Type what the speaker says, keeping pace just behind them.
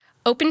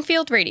Open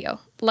Field Radio.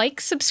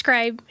 Like,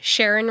 subscribe,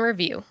 share, and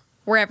review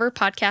wherever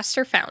podcasts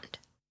are found.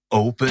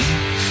 Open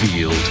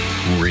Field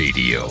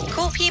Radio.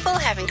 Cool people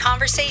having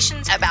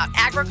conversations about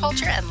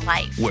agriculture and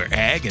life. Where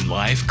ag and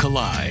life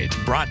collide.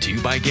 Brought to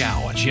you by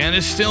Gowan.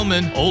 Janice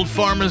Stillman, Old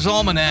Farmer's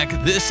Almanac.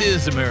 This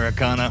is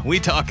Americana. We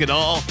talk it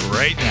all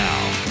right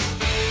now.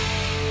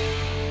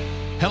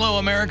 Hello,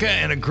 America,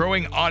 and a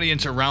growing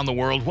audience around the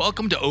world.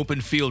 Welcome to Open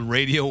Field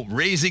Radio,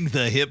 raising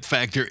the hip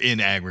factor in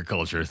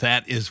agriculture.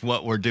 That is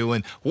what we're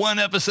doing. One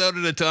episode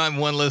at a time,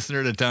 one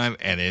listener at a time,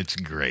 and it's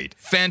great.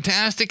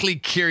 Fantastically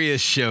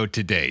curious show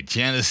today.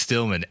 Janice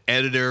Stillman,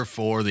 editor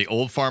for the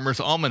Old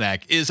Farmer's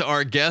Almanac, is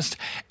our guest.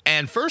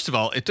 And first of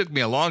all, it took me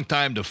a long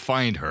time to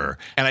find her,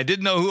 and I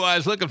didn't know who I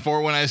was looking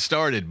for when I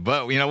started.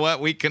 But you know what?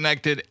 We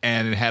connected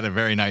and had a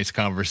very nice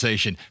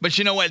conversation. But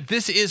you know what?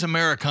 This is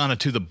Americana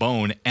to the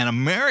bone and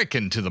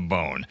American to the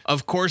bone.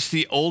 Of course,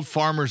 the Old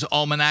Farmer's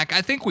Almanac.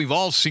 I think we've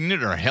all seen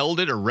it or held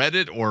it or read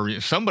it, or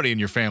somebody in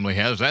your family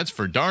has. That's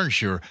for darn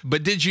sure.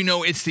 But did you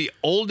know it's the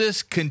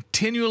oldest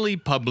continually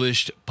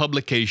published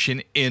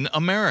publication in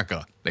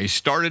America? They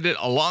started it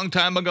a long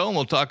time ago, and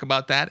we'll talk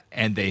about that,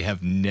 and they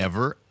have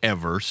never,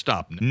 ever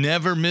stopped.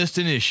 Never missed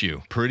an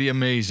issue. Pretty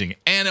amazing.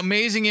 And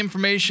amazing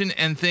information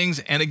and things,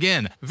 and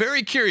again,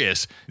 very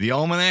curious. The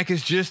Almanac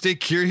is just a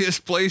curious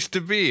place to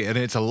be, and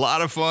it's a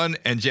lot of fun,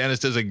 and Janice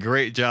does a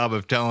great job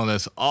of telling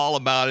us all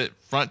about it,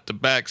 front to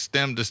back,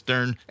 stem to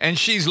stern, and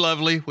she's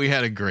lovely. We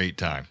had a great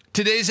time.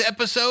 Today's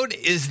episode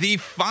is the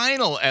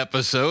final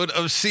episode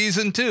of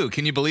Season 2.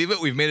 Can you believe it?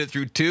 We've made it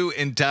through 2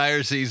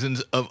 entire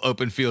seasons of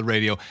Open Field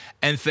Radio.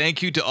 And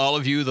thank you to all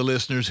of you, the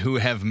listeners, who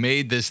have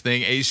made this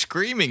thing a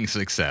screaming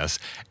success.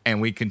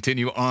 And we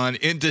continue on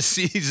into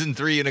Season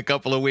 3 in a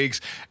couple of weeks.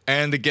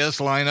 And the guest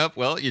lineup,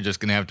 well, you're just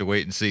going to have to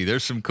wait and see.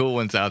 There's some cool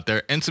ones out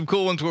there and some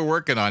cool ones we're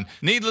working on.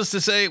 Needless to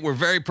say, we're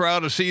very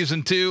proud of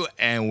Season 2,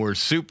 and we're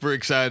super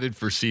excited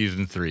for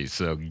Season 3.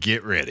 So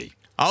get ready.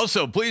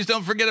 Also, please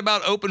don't forget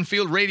about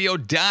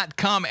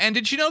openfieldradio.com. And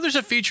did you know there's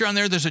a feature on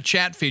there? There's a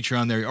chat feature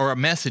on there, or a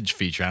message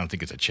feature. I don't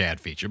think it's a chat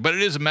feature, but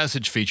it is a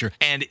message feature,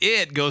 and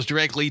it goes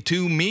directly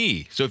to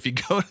me. So if you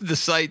go to the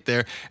site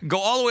there, go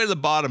all the way to the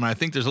bottom, and I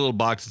think there's a little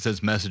box that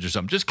says message or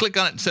something. Just click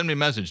on it and send me a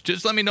message.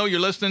 Just let me know you're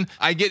listening.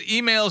 I get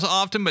emails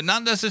often, but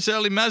not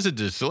necessarily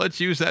messages. So let's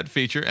use that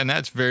feature, and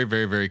that's very,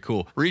 very, very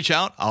cool. Reach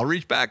out. I'll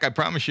reach back. I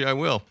promise you I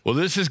will. Well,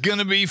 this is going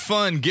to be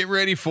fun. Get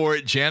ready for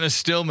it. Janice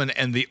Stillman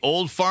and the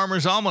Old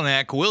Farmer's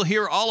Almanac. We'll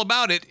hear all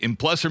about it in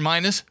plus or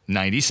minus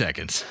 90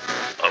 seconds.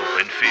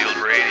 Open Field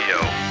Radio.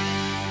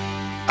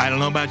 I don't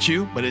know about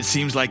you, but it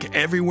seems like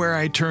everywhere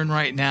I turn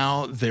right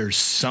now, there's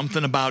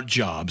something about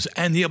jobs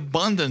and the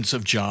abundance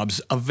of jobs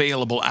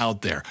available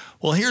out there.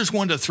 Well, here's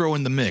one to throw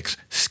in the mix.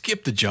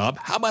 Skip the job.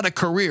 How about a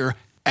career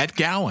at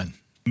Gowan?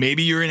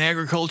 Maybe you're in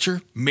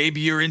agriculture. Maybe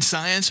you're in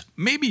science.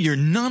 Maybe you're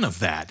none of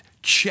that.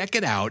 Check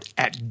it out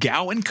at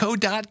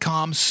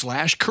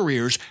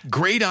gowanco.com/careers.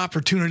 Great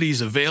opportunities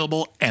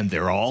available, and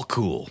they're all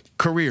cool.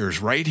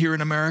 Careers right here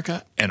in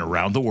America and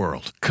around the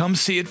world. Come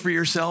see it for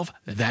yourself.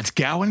 That's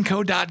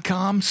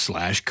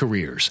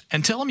gowanco.com/careers.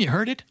 And tell them you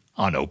heard it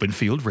on Open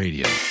Field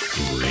Radio.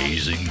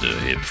 Raising the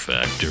hip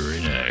factor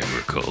in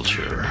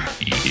agriculture.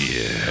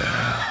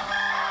 Yeah.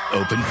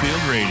 Open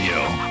Field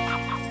Radio.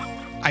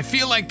 I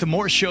feel like the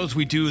more shows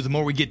we do, the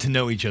more we get to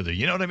know each other.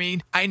 You know what I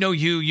mean? I know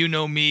you, you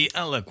know me.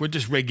 Oh, look, we're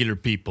just regular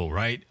people,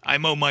 right? I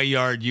mow my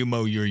yard, you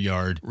mow your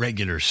yard.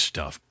 Regular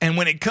stuff. And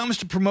when it comes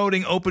to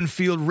promoting Open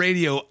Field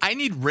Radio, I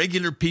need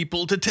regular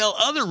people to tell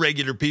other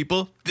regular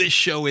people this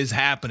show is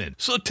happening.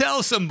 So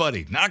tell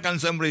somebody. Knock on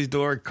somebody's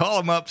door, call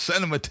them up,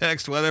 send them a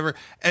text, whatever,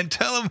 and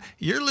tell them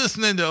you're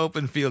listening to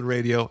Open Field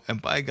Radio,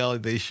 and by golly,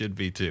 they should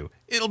be too.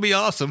 It'll be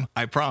awesome,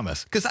 I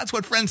promise, because that's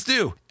what friends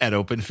do at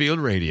Open Field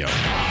Radio.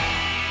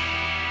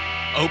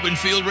 Open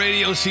Field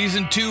Radio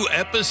Season 2,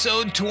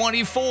 Episode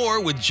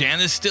 24 with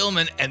Janice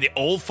Stillman and the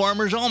Old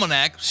Farmer's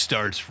Almanac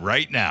starts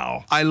right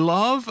now. I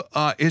love,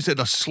 is it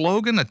a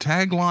slogan, a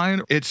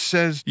tagline? It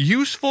says,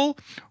 useful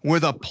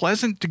with a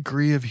pleasant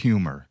degree of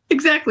humor.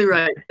 Exactly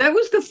right. That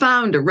was the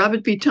founder,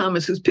 Robert B.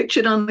 Thomas, who's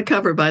pictured on the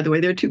cover, by the way.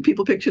 There are 2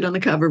 people pictured on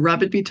the cover,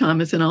 Robert B.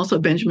 Thomas and also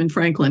Benjamin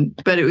Franklin.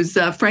 But it was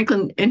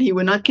Franklin and he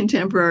were not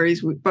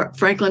contemporaries.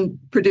 Franklin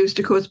produced,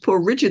 of course,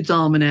 Poor Richard's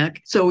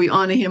Almanac, so we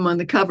honor him on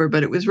the cover.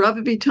 But it was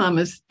Robert B.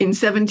 Thomas in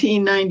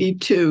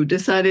 1792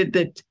 decided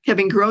that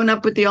having grown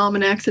up with the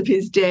almanacs of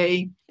his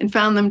day and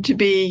found them to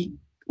be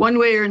one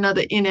way or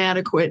another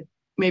inadequate,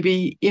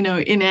 maybe,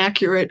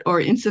 inaccurate or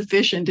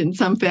insufficient in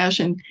some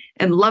fashion,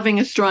 and loving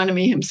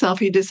astronomy himself,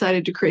 he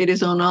decided to create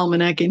his own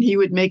almanac, and he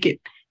would make it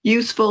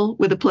useful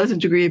with a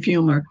pleasant degree of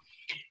humor.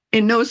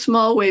 In no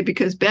small way,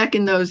 because back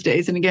in those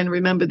days, and again,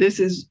 remember, this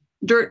is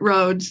dirt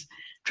roads,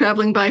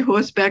 traveling by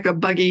horseback or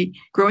buggy,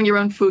 growing your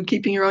own food,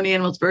 keeping your own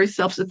animals, very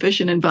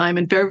self-sufficient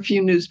environment, very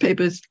few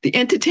newspapers. The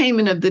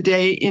entertainment of the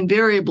day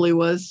invariably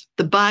was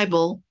the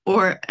Bible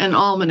or an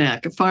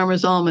almanac, a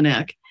farmer's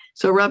almanac.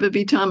 So Robert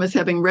B. Thomas,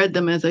 having read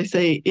them, as I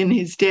say, in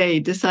his day,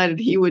 decided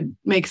he would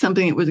make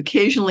something that was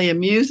occasionally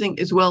amusing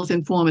as well as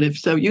informative.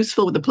 So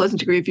useful with a pleasant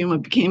degree of humor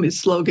became his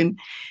slogan.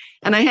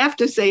 And I have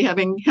to say,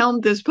 having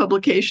helmed this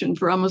publication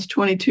for almost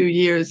 22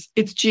 years,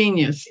 it's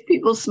genius.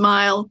 People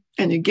smile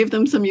and you give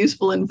them some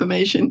useful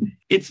information.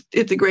 It's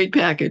a great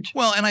package.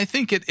 Well, and I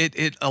think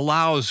it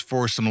allows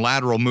for some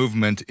lateral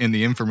movement in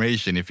the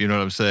information, if you know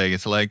what I'm saying.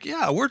 It's like,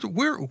 yeah,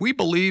 we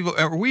believe,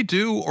 or we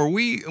do, or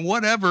we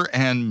whatever,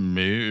 and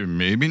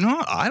maybe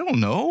not. I don't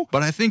know.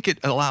 But I think it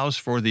allows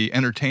for the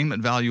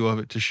entertainment value of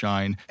it to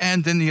shine,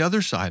 and then the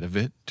other side of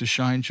it to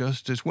shine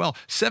just as well.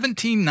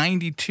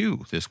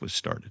 1792, this was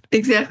started.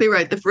 Exactly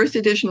right. The first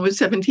edition was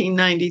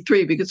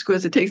 1793 because, of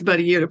course, it takes about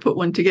a year to put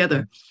one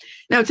together.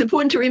 Now, it's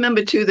important to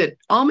remember, too, that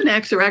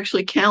almanacs are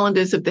actually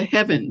calendars of the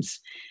heavens.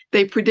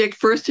 They predict,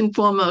 first and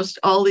foremost,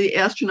 all the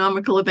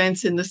astronomical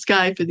events in the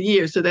sky for the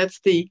year. So that's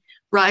the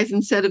rise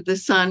and set of the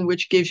sun,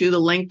 which gives you the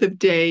length of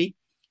day,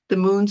 the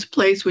moon's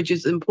place, which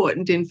is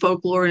important in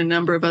folklore and a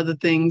number of other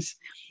things.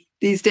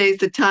 These days,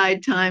 the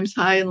tide times,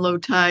 high and low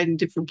tide in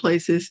different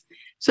places.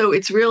 So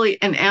it's really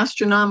an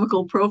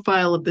astronomical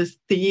profile of the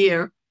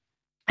year.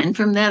 And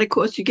from that, of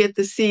course, you get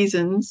the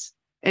seasons,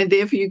 and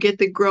therefore you get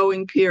the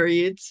growing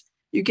periods.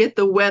 You get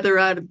the weather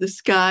out of the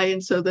sky,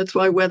 and so that's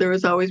why weather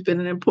has always been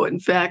an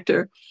important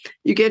factor.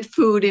 You get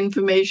food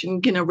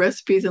information,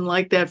 recipes and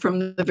like that.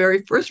 From the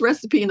very first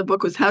recipe in the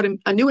book was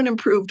a new and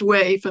improved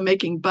way for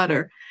making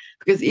butter,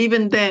 because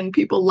even then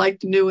people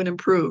liked new and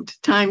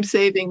improved, time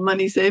saving,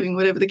 money saving,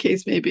 whatever the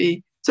case may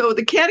be. So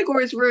the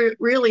categories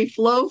really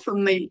flow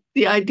from the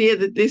idea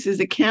that this is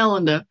a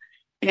calendar,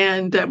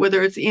 and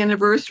whether it's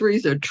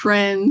anniversaries or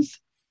trends,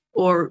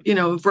 or,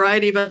 a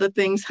variety of other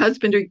things.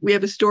 Husbandry, we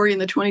have a story in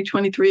the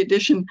 2023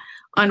 edition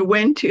on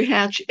when to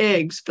hatch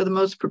eggs for the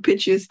most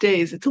propitious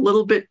days. It's a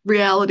little bit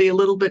reality, a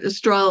little bit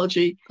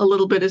astrology, a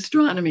little bit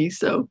astronomy.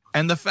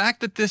 And the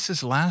fact that this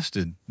has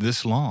lasted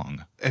this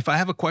long, if I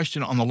have a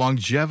question on the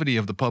longevity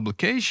of the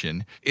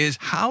publication, is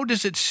how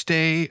does it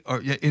stay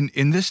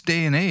in this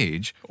day and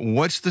age?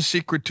 What's the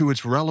secret to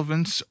its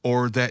relevance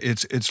or that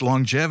its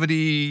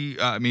longevity?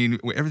 I mean,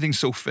 everything's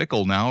so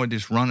fickle now. It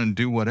just run and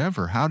do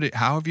whatever. How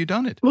have you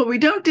done it? Well, we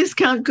don't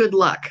discount good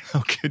luck.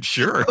 Okay,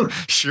 sure.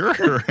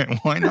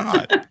 Why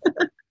not?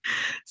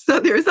 So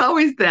there's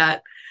always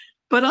that.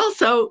 But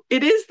also,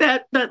 it is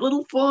that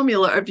little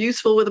formula of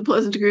useful with a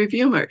pleasant degree of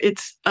humor.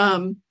 It's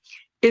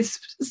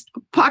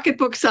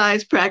pocketbook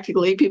size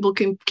practically. People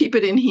can keep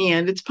it in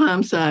hand. It's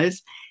palm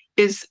size.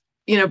 Is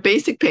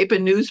basic paper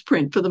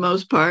newsprint for the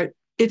most part.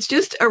 It's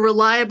just a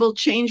reliable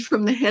change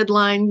from the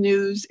headline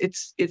news.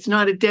 It's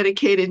not a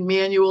dedicated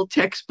manual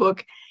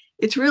textbook.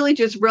 It's really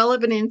just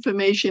relevant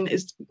information,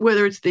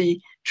 whether it's the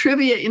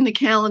trivia in the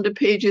calendar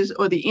pages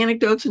or the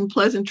anecdotes and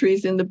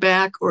pleasantries in the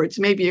back, or it's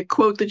maybe a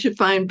quote that you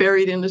find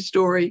buried in the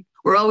story.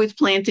 We're always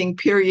planting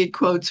period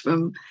quotes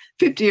from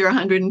 50 or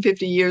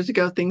 150 years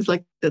ago, things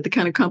like that, the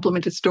kind of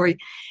complement a story.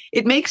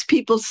 It makes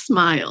people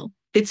smile.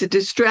 It's a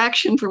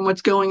distraction from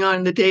what's going on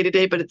in the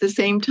day-to-day, but at the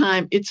same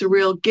time, it's a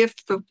real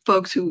gift for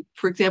folks who,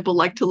 for example,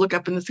 like to look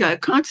up in the sky. I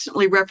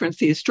constantly reference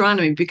the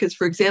astronomy because,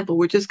 for example,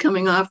 we're just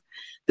coming off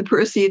the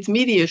Perseids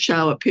meteor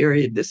shower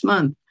period this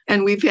month.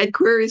 And we've had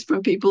queries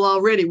from people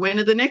already. When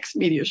are the next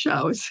meteor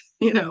showers?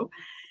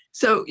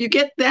 So you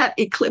get that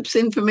eclipse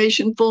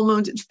information, full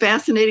moons. It's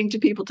fascinating to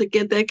people to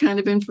get that kind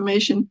of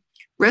information.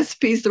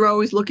 Recipes they're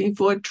always looking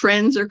for.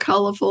 Trends are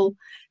colorful.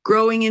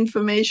 Growing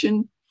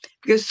information,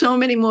 because so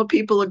many more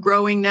people are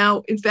growing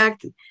now. In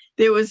fact,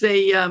 there was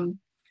a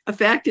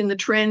fact in the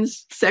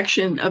trends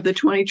section of the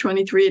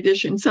 2023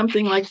 edition.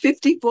 Something like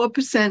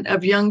 54%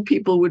 of young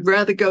people would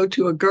rather go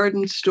to a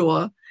garden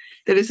store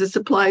that is a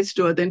supply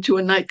store than to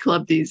a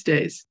nightclub these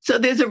days. So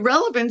there's a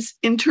relevance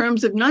in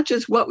terms of not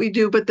just what we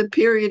do, but the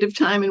period of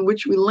time in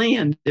which we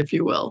land, if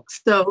you will.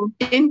 So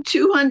in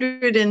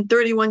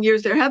 231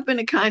 years, there have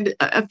been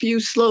a few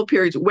slow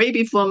periods way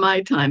before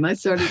my time. I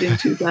started in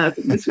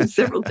 2000. This was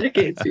several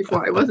decades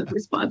before. I wasn't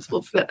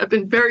responsible for that. I've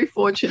been very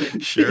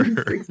fortunate. Sure.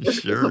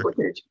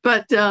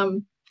 But,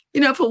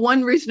 for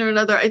one reason or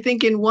another, I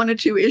think in one or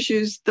two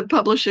issues, the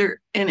publisher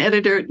and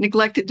editor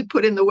neglected to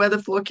put in the weather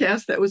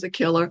forecast. That was a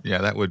killer. Yeah,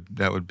 that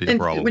would be a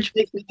problem. Which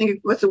makes me think,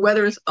 of course, the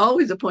weather is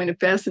always a point of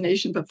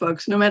fascination for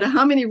folks. No matter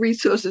how many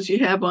resources you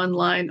have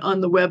online,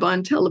 on the web,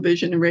 on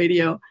television and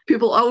radio,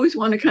 people always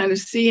want to kind of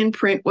see in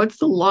print what's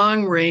the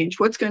long range,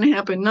 what's going to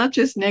happen, not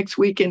just next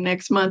week and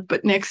next month,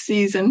 but next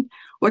season.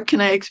 What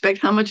can I expect?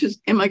 How much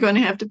am I going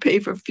to have to pay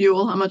for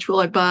fuel? How much will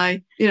I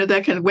buy?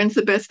 That kind of, when's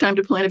the best time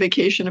to plan a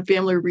vacation, a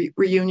family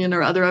reunion,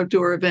 or other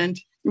outdoor event?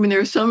 I mean, there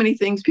are so many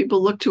things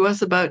people look to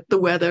us about the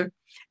weather,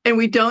 and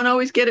we don't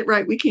always get it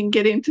right. We can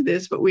get into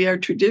this, but we are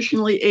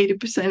traditionally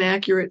 80%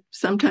 accurate,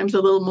 sometimes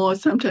a little more,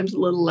 sometimes a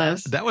little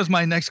less. That was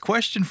my next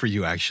question for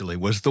you, actually,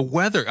 was the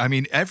weather. I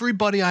mean,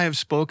 everybody I have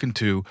spoken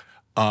to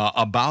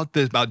about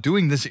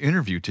doing this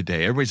interview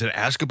today, everybody said,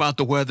 ask about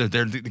the weather.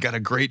 They got a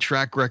great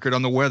track record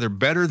on the weather,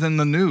 better than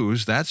the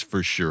news, that's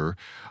for sure.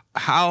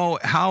 How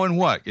and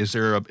what? Is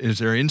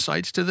there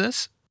insights to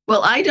this?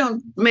 Well, I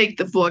don't make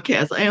the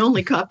forecast. I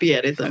only copy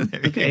edit them.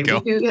 There you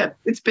Okay. go.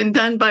 It's been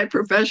done by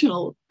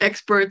professional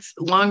experts,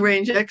 long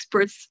range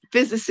experts,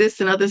 physicists,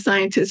 and other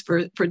scientists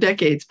for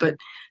decades, but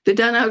they're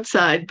done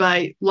outside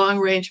by long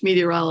range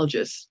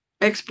meteorologists,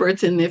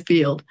 experts in their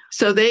field.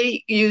 So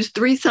they use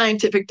 3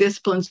 scientific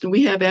disciplines that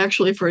we have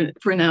actually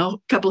for now a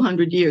couple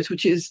hundred years,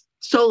 which is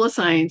solar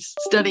science,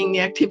 studying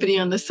the activity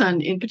on the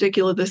sun, in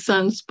particular the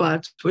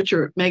sunspots, which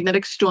are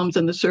magnetic storms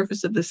on the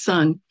surface of the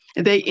sun.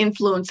 And they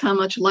influence how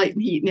much light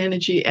and heat and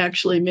energy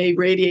actually may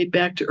radiate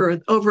back to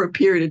Earth over a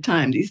period of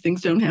time. These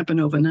things don't happen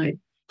overnight.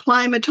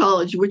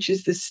 Climatology, which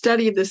is the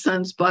study of the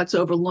sunspots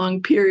over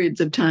long periods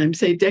of time,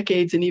 say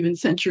decades and even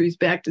centuries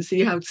back, to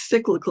see how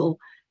cyclical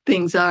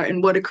things are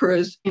and what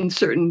occurs in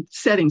certain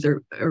settings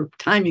or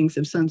timings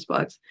of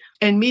sunspots.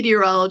 And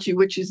meteorology,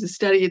 which is the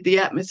study of the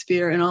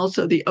atmosphere and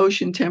also the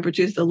ocean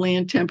temperatures, the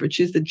land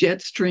temperatures, the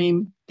jet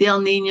stream, the El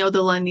Nino,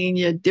 the La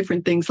Nina,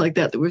 different things like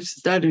that we've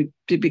started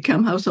to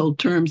become household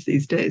terms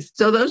these days.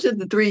 So those are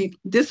the 3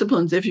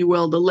 disciplines, if you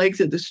will, the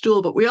legs of the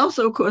stool. But we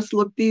also, of course,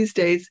 look these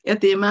days at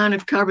the amount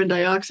of carbon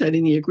dioxide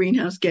in the air,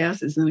 greenhouse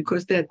gases. And of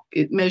course, that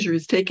measure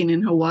is taken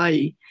in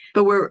Hawaii.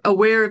 But we're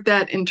aware of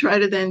that and try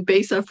to then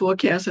base our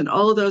forecast on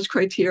all of those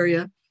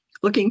criteria,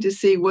 looking to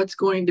see what's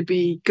going to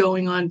be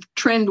going on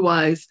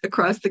trend-wise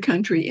across the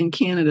country in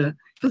Canada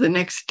for the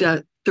next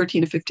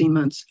 13 to 15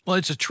 months. Well,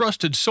 it's a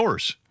trusted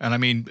source. And I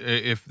mean,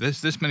 if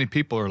this many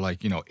people are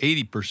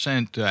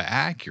 80%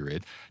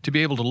 accurate, to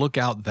be able to look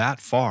out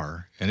that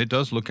far, and it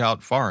does look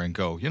out far and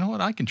go, you know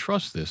what, I can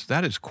trust this.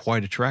 That is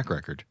quite a track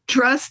record.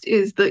 Trust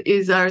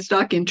is our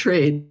stock in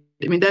trade.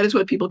 I mean, that is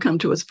what people come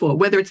to us for.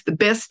 Whether it's the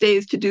best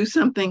days to do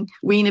something,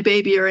 wean a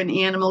baby or an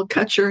animal,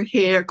 cut your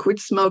hair, quit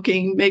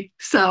smoking, make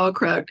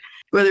sauerkraut,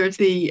 whether it's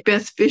the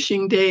best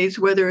fishing days,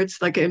 whether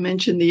it's, like I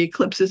mentioned, the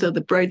eclipses of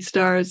the bright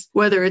stars,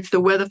 whether it's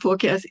the weather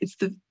forecast, it's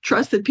the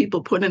trust that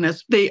people put in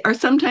us. They are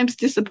sometimes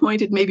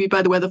disappointed maybe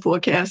by the weather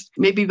forecast,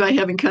 maybe by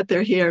having cut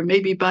their hair,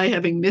 maybe by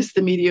having missed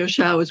the meteor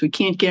showers. We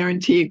can't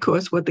guarantee, of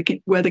course, what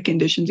the weather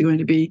conditions are going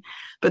to be.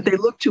 But they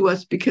look to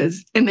us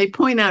and they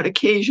point out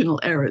occasional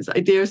errors. I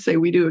dare say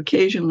we do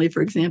occasionally,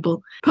 for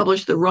example,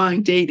 publish the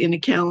wrong date in a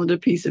calendar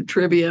piece of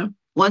trivia.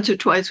 Once or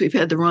twice we've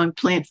had the wrong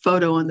plant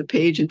photo on the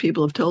page and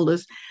people have told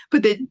us,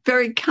 but they're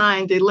very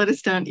kind. They let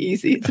us down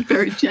easy. It's a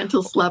very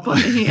gentle slap on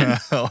the hand.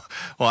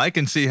 Well, I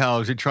can see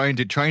how you're trying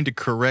to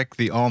correct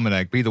the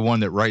almanac, be the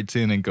one that writes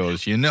in and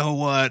goes, you know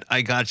what,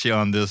 I got you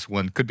on this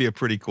one. Could be a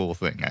pretty cool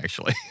thing,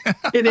 actually.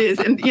 It is.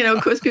 And,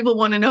 of course, people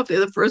want to know if they're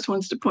the first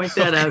ones to point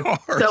that out.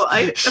 So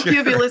a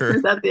few of your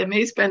listeners out there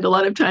may spend a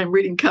lot of time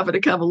reading cover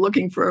to cover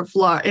looking for a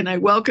flaw, and I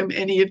welcome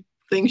any of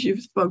things you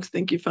folks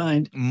think you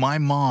find. My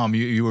mom,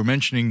 you were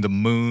mentioning the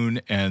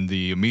moon and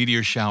the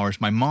meteor showers.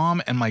 My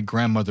mom and my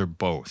grandmother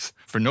both,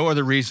 for no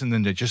other reason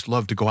than they just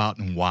love to go out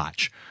and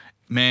watch.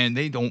 Man,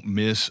 they don't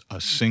miss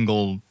a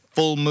single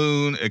full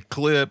moon,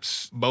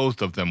 eclipse.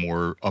 Both of them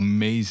were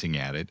amazing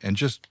at it and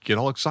just get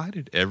all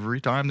excited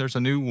every time there's a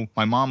new.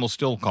 My mom will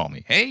still call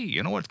me. Hey,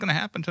 you know what's going to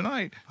happen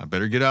tonight? I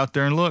better get out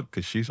there and look,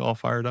 because she's all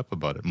fired up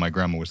about it. My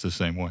grandma was the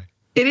same way.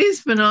 It is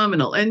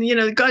phenomenal. And,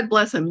 God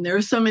bless them. There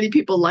are so many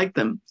people like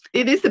them.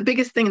 It is the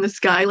biggest thing in the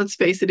sky. Let's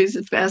face it, is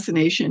a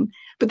fascination.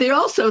 But they're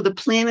also the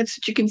planets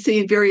that you can see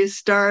in various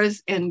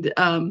stars and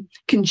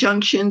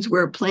conjunctions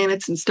where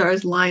planets and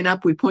stars line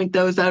up. We point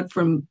those out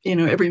from,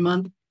 every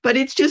month. But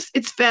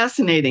it's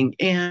fascinating.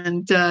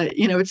 And,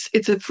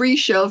 it's a free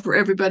show for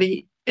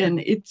everybody.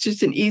 And it's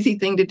just an easy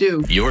thing to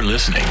do. You're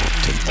listening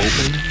to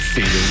Open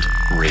Field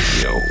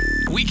Radio.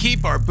 We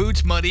keep our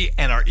boots muddy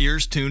and our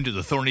ears tuned to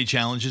the thorny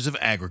challenges of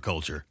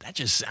agriculture. That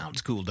just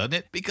sounds cool, doesn't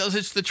it? Because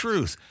it's the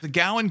truth. The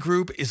Gowan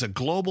Group is a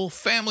global,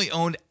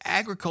 family-owned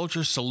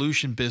agriculture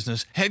solution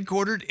business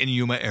headquartered in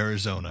Yuma,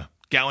 Arizona.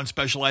 Gowan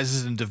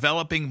specializes in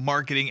developing,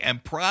 marketing,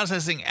 and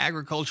processing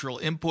agricultural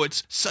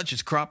inputs such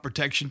as crop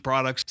protection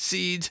products,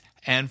 seeds,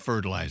 and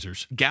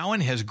fertilizers.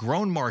 Gowan has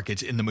grown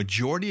markets in the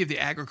majority of the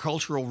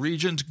agricultural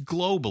regions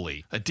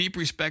globally. A deep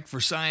respect for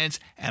science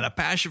and a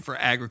passion for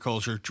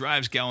agriculture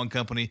drives Gowan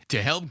Company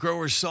to help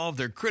growers solve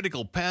their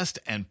critical pest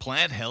and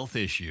plant health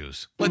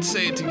issues. Let's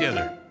say it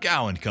together.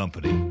 Gowan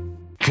Company.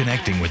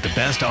 Connecting with the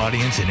best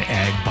audience in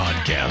ag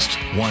podcasts.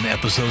 One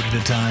episode at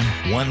a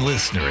time, one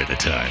listener at a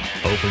time.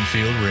 Open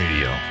Field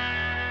Radio.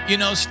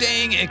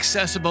 Staying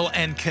accessible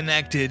and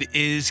connected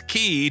is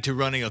key to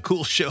running a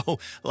cool show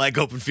like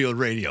Open Field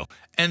Radio.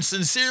 And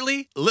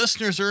sincerely,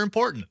 listeners are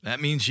important.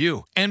 That means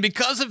you. And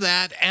because of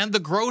that and the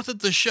growth of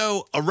the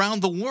show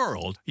around the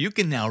world, you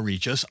can now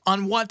reach us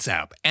on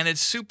WhatsApp. And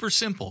it's super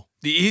simple.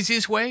 The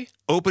easiest way?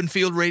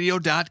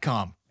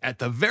 openfieldradio.com. At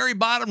the very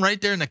bottom,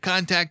 right there in the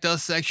Contact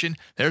Us section,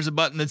 there's a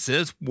button that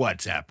says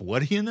WhatsApp.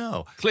 What do you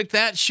know? Click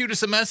that, shoot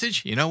us a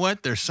message. You know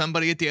what? There's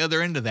somebody at the other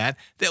end of that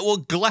will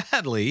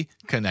gladly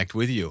connect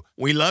with you.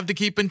 We love to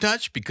keep in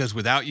touch because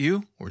without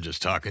you, we're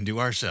just talking to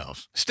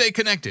ourselves. Stay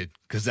connected.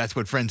 because that's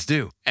what friends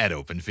do at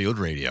Open Field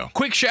Radio.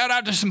 Quick shout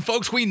out to some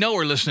folks we know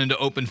are listening to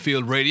Open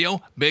Field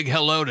Radio. Big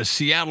hello to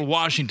Seattle,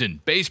 Washington,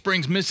 Bay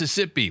Springs,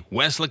 Mississippi,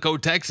 Weslaco,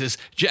 Texas,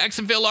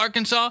 Jacksonville,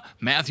 Arkansas,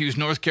 Matthews,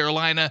 North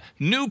Carolina,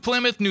 New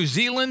Plymouth, New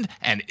Zealand,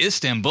 and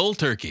Istanbul,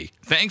 Turkey.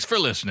 Thanks for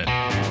listening.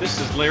 This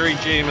is Larry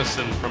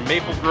Jameson from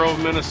Maple Grove,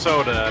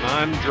 Minnesota, and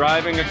I'm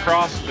driving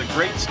across the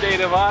great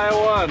state of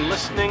Iowa and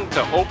listening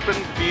to Open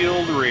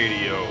Field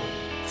Radio.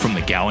 From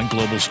the Gowan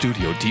Global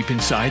Studio deep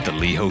inside the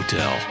Lee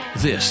Hotel,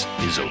 this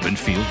is Open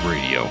Field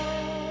Radio.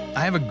 I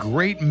have a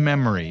great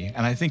memory,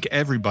 and I think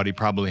everybody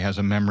probably has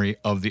a memory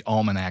of the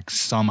almanac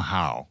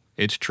somehow.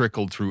 It's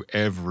trickled through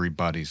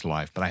everybody's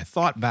life. But I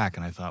thought back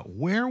and I thought,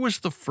 where was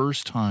the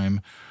first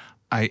time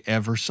I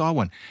ever saw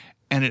one?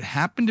 And it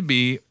happened to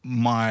be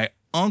my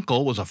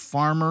uncle was a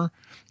farmer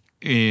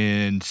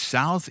in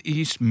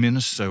southeast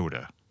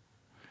Minnesota.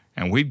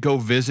 And we'd go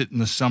visit in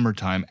the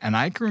summertime. And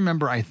I can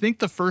remember, I think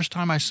the first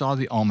time I saw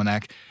the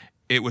almanac,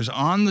 it was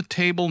on the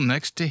table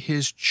next to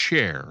his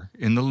chair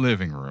in the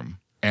living room.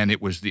 And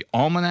it was the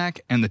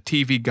almanac and the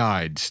TV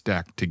guide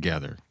stacked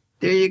together.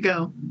 There you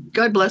go.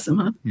 God bless him,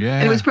 huh? Yeah.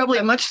 And it was probably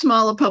a much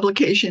smaller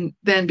publication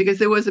then because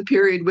there was a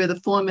period where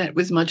the format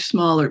was much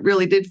smaller. It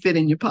really did fit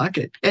in your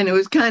pocket. And it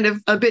was kind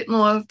of a bit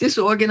more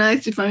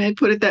disorganized, if I may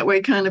put it that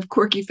way, kind of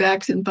quirky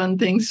facts and fun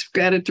things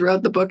scattered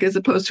throughout the book as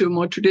opposed to a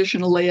more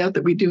traditional layout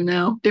that we do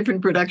now,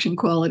 different production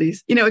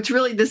qualities. You know, it's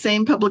really the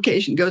same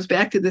publication, goes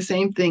back to the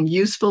same thing,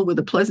 useful with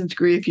a pleasant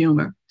degree of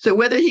humor. So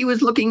whether he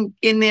was looking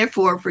in there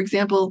for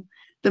example,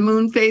 the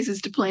moon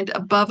phases to plant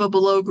above or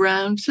below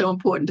ground, so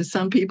important to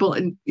some people.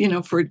 And, you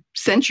know, for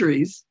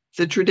centuries, it's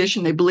a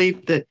tradition. They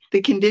believe that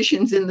the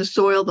conditions in the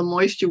soil, the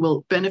moisture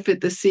will benefit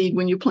the seed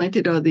when you plant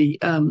it or the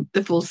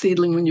full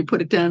seedling when you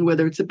put it down,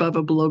 whether it's above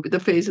or below the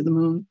phase of the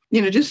moon.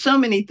 You know, just so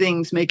many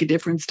things make a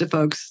difference to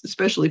folks,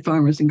 especially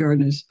farmers and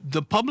gardeners.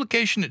 The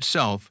publication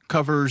itself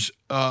covers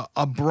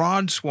a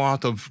broad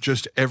swath of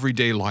just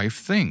everyday life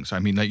things. I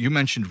mean, you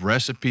mentioned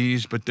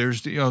recipes, but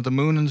there's the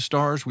moon and the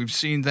stars. We've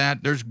seen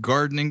that. There's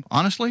gardening.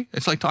 Honestly,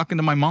 it's like talking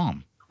to my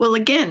mom. Well,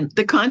 again,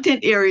 the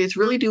content areas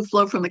really do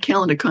flow from the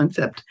calendar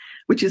concept,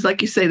 which is, like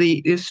you say,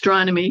 the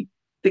astronomy,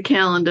 the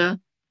calendar,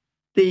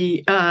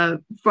 the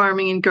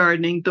farming and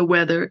gardening, the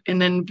weather. And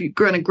then if you're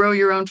going to grow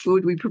your own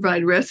food, we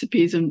provide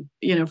recipes. And,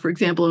 for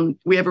example,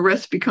 we have a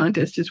recipe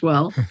contest as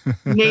well.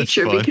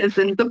 Nature, because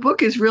then the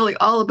book is really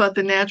all about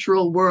the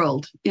natural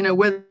world,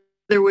 whether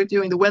we're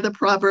doing the weather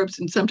proverbs,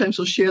 and sometimes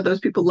we'll share those.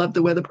 People love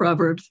the weather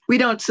proverbs. We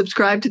don't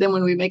subscribe to them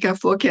when we make our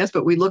forecast,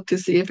 but we look to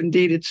see if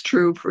indeed it's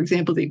true. For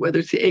example, whether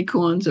it's the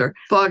acorns or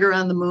fog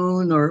around the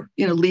moon or,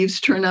 leaves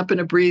turn up in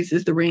a breeze,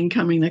 is the rain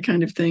coming, that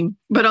kind of thing.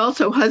 But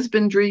also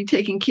husbandry,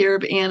 taking care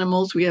of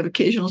animals. We have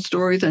occasional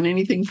stories on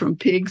anything from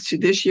pigs to,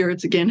 this year,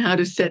 it's again how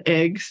to set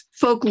eggs.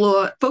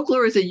 Folklore.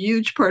 Folklore is a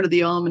huge part of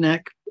the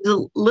almanac. There's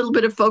a little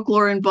bit of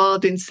folklore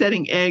involved in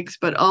setting eggs,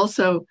 but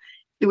also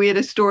we had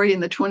a story in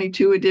the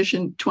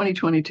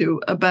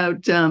 2022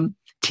 about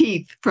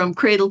teeth from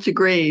cradle to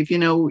grave,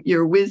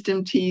 your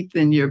wisdom teeth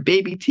and your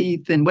baby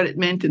teeth and what it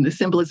meant and the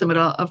symbolism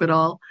of it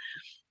all.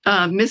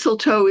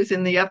 Mistletoe is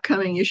in the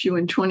upcoming issue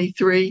in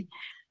 23,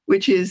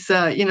 which is,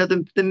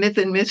 the myth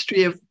and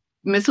mystery of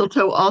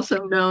mistletoe,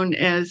 also known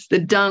as the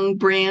dung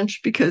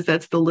branch, because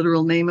that's the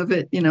literal name of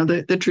it.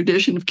 The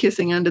tradition of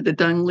kissing under the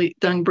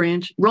dung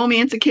branch.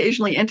 Romance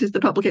occasionally enters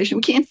the publication.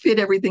 We can't fit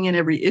everything in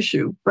every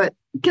issue, but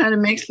it kind of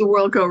makes the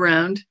world go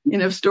round.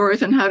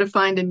 Stories on how to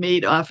find a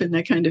mate, often,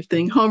 that kind of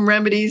thing. Home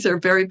remedies are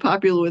very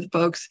popular with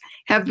folks,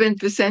 have been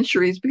for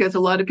centuries, because a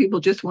lot of people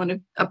just want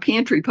a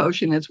pantry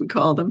potion, as we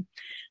call them.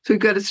 So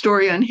we've got a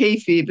story on hay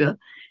fever.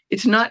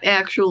 It's not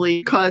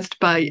actually caused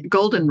by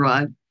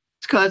goldenrod.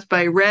 It's caused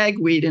by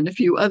ragweed and a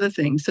few other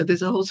things. So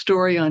there's a whole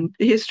story on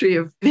the history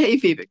of hay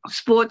fever.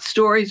 Sports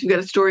stories. We've got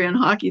a story on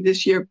hockey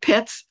this year.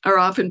 Pets are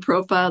often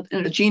profiled,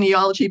 and a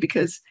genealogy,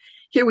 because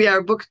here we are,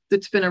 a book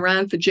that's been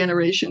around for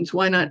generations.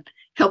 Why not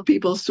help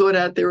people sort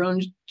out their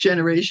own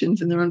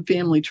generations and their own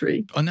family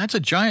tree? And that's a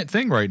giant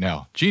thing right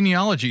now.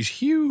 Genealogy is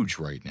huge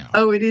right now.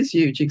 Oh, it is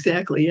huge.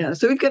 Exactly. Yeah.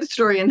 So we've got a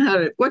story on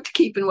what to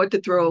keep and what to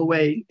throw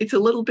away. It's a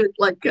little bit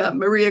like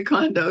Maria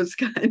Kondo's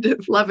kind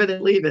of love it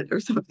and leave it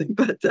or something.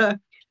 But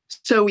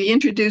so we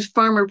introduced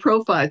farmer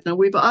profiles. Now,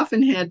 we've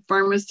often had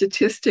farmer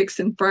statistics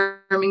and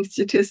farming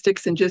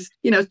statistics and just,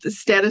 the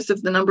status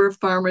of the number of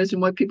farmers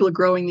and what people are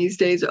growing these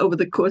days over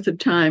the course of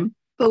time.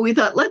 But we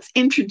thought, let's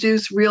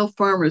introduce real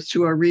farmers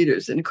to our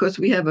readers. And of course,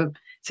 we have a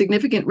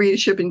significant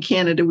readership in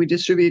Canada. We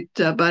distribute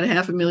about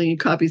 500,000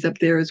 copies up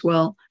there as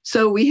well.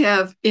 So we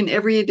have, in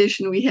every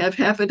edition, we have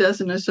half a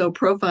dozen or so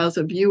profiles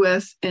of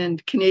U.S.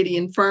 and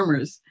Canadian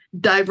farmers,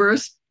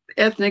 diverse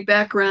ethnic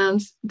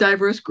backgrounds,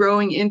 diverse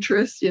growing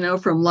interests,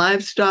 from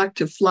livestock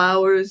to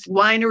flowers,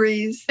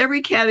 wineries,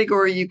 every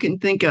category you can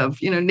think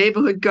of,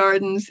 neighborhood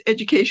gardens,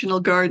 educational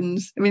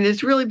gardens. I mean,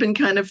 it's really been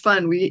kind of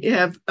fun. We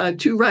have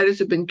 2 writers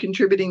who've been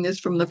contributing this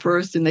from the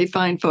first, and they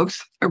find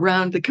folks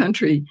around the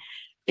country.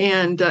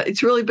 And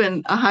it's really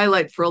been a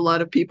highlight for a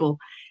lot of people.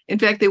 In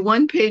fact, the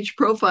one-page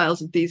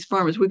profiles of these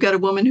farmers. We've got a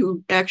woman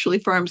who actually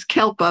farms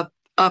kelp up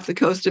off the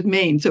coast of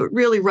Maine. So it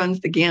really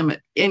runs the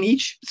gamut. And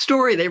each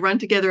story they run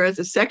together as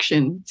a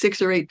section,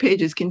 6 or 8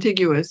 pages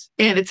contiguous,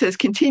 and it says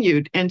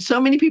continued. And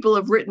so many people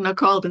have written or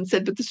called and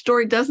said, but the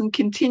story doesn't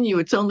continue.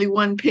 It's only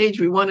 1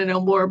 page. We want to know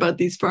more about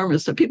these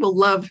farmers. So people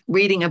love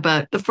reading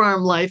about the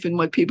farm life and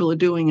what people are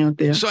doing out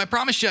there. So I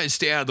promised you I'd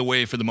stay out of the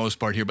way for the most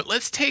part here, but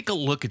let's take a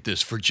look at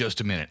this for just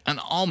a minute. An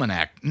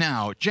almanac.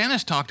 Now,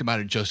 Janice talked about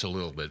it just a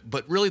little bit,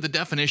 but really the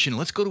definition,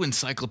 let's go to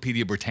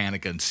Encyclopedia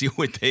Britannica and see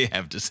what they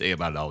have to say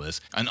about all this.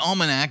 An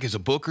almanac is a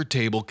book or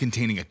table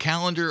containing a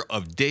calendar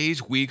of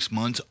days, weeks,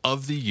 months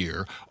of the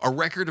year, a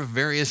record of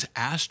various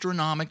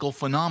astronomical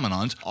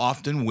phenomenons,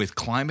 often with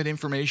climate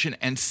information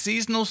and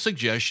seasonal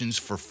suggestions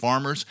for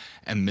farmers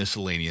and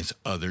miscellaneous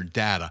other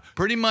data.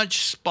 Pretty much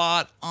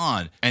spot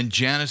on. And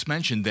Janice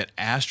mentioned that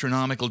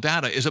astronomical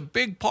data is a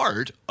big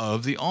part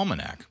of the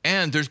almanac.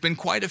 And there's been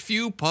quite a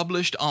few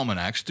published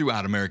almanacs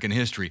throughout American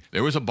history.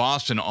 There was a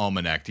Boston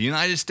Almanac. The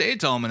United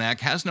States Almanac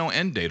has no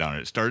end date on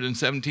it. It started in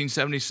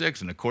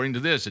 1776, and according to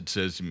this, it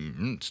says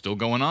it's still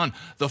going on.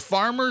 The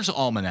Farmer's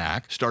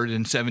Almanac started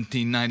in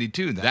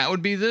 1792. That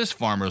would be this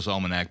Farmer's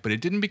Almanac, but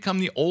it didn't become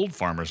the Old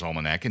Farmer's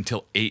Almanac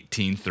until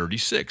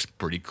 1836.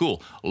 Pretty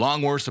cool.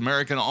 Longworth's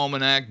American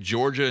Almanac,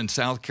 Georgia and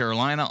South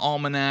Carolina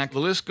Almanac. The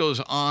list goes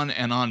on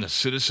and on. The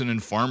Citizen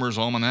and Farmer's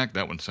Almanac.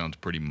 That one sounds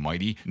pretty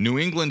mighty. New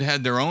England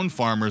had their own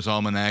Farmer's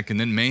Almanac, and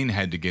then Maine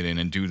had to get in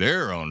and do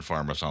their own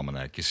Farmer's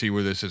Almanac. You see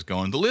where this is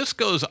going? The list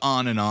goes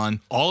on and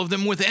on, all of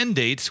them with end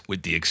dates,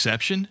 with the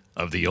exception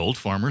of the Old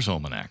Farmer's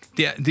Almanac.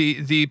 Yeah,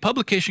 the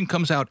publication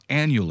comes out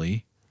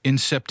annually in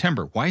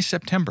September. Why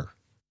September?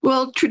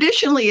 Well,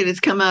 traditionally it has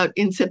come out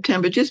in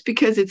September just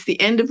because it's the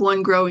end of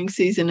one growing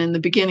season and the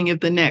beginning of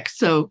the next.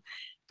 So,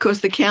 of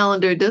course, the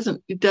calendar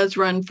does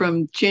run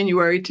from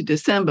January to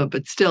December,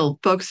 but still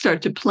folks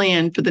start to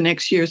plan for the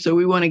next year. So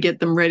we want to get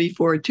them ready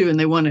for it too. And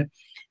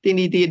they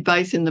need the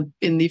advice in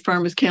the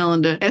farmer's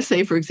calendar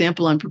essay, for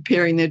example, on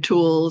preparing their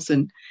tools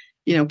and,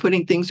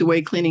 putting things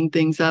away, cleaning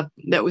things up.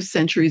 That was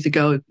centuries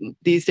ago.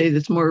 These days,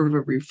 it's more of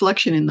a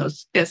reflection in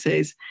those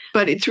essays.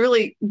 But it's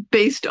really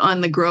based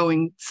on the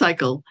growing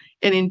cycle.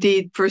 And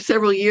indeed, for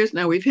several years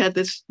now, we've had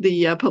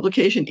the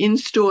publication in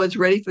stores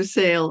ready for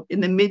sale in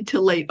the mid to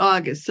late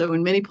August. So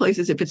in many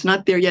places, if it's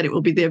not there yet, it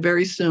will be there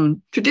very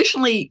soon.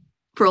 Traditionally,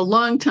 for a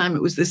long time,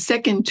 it was the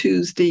second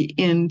Tuesday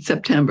in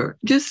September.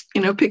 Just,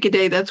 pick a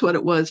day. That's what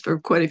it was for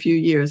quite a few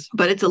years.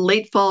 But it's a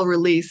late fall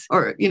release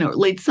or,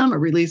 late summer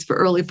release for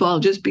early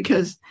fall, just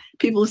because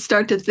people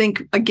start to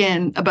think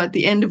again about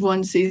the end of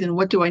one season.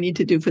 What do I need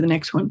to do for the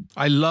next one?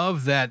 I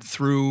love that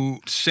through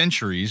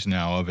centuries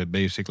now of it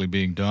basically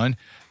being done,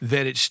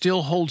 that it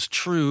still holds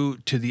true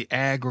to the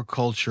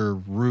agriculture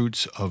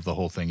roots of the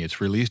whole thing.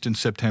 It's released in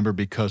September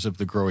because of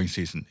the growing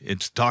season.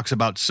 It talks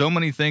about so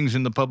many things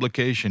in the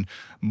publication,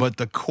 but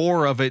the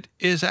core of it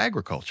is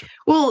agriculture.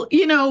 Well,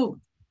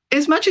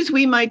 as much as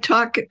we might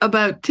talk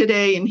about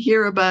today and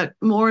hear about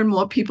more and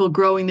more people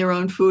growing their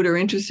own food or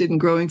interested in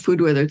growing food,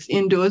 whether it's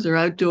indoors or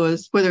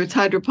outdoors, whether it's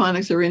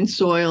hydroponics or in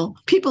soil,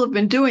 people have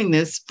been doing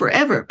this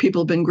forever.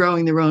 People have been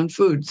growing their own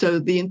food. So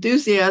the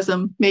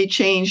enthusiasm may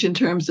change in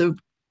terms of,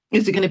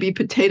 is it going to be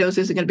potatoes?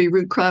 Is it going to be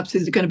root crops?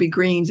 Is it going to be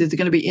greens? Is it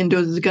going to be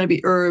indoors? Is it going to be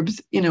herbs?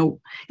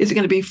 Is it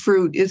going to be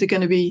fruit? Is it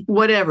going to be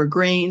whatever,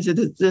 grains?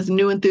 There's a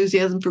new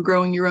enthusiasm for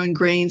growing your own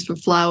grains for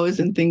flowers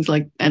and things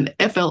like, and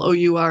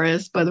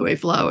FLOURS, by the way,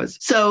 flowers.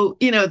 So,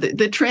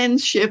 the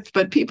trends shift,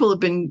 but people have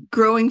been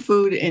growing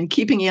food and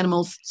keeping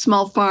animals,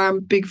 small farm,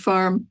 big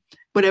farm,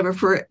 whatever,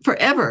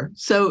 forever.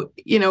 So,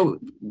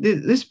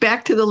 this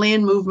back to the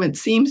land movement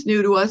seems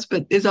new to us,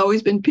 but there's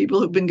always been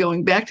people who've been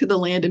going back to the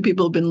land and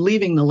people have been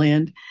leaving the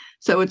land.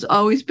 So it's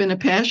always been a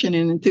passion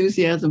and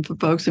enthusiasm for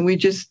folks. And we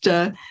just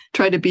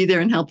try to be there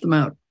and help them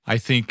out. I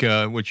think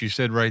what you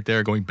said right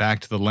there, going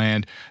back to the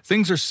land,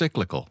 things are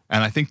cyclical.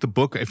 And I think the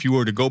book, if you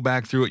were to go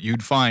back through it,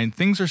 you'd find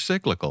things are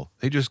cyclical.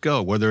 They just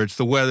go, whether it's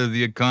the weather,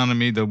 the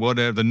economy, the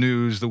whatever, the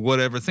news, the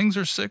whatever, things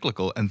are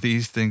cyclical. And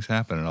these things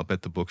happen. And I'll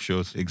bet the book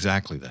shows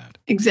exactly that.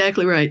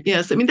 Exactly right.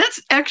 Yes. I mean,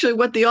 that's actually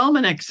what the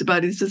almanac's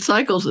about, is the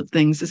cycles of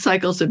things, the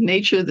cycles of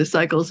nature, the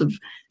cycles of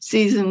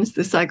seasons,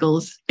 the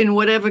cycles in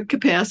whatever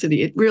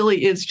capacity. It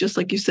really is, just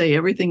like you say,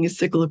 everything is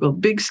cyclical,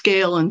 big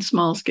scale and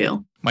small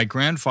scale. My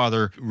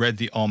grandfather read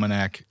the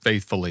almanac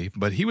faithfully,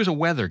 but he was a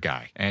weather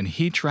guy, and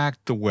he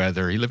tracked the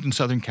weather. He lived in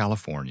Southern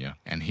California,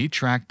 and he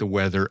tracked the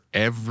weather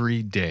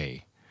every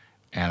day.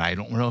 And I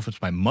don't know if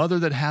it's my mother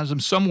that has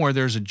them. Somewhere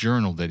there's a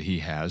journal that he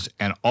has,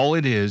 and all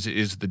it is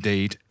the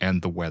date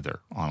and the weather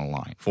on a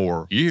line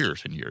for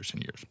years and years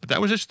and years. But that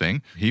was his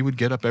thing. He would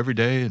get up every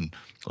day and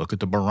look at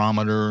the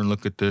barometer and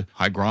look at the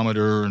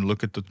hygrometer and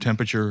look at the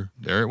temperature.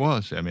 There it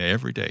was. I mean,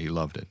 every day he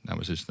loved it. That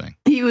was his thing.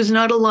 He was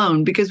not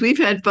alone, because we've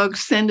had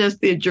folks send us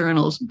their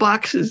journals,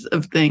 boxes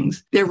of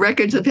things, their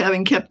records of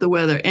having kept the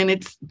weather. And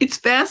it's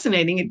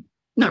fascinating.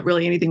 Not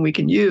really anything we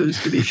can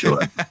use, to be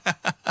sure.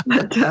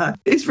 But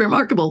it's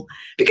remarkable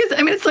because,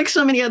 I mean, it's like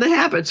so many other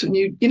habits. When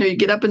you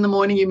get up in the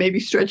morning, you maybe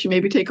stretch, you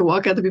maybe take a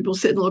walk. Other people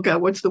sit and look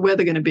out what's the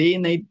weather going to be.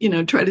 And they,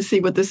 try to see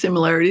what the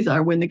similarities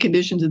are when the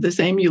conditions are the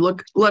same. A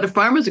lot of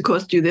farmers, of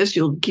course, do this.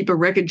 You'll keep a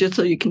record just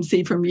so you can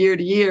see from year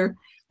to year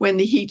when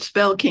the heat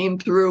spell came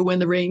through, when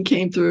the rain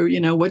came through,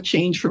 what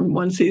changed from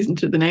one season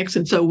to the next.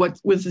 And so what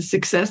was the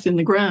success in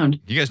the ground?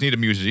 You guys need a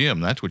museum.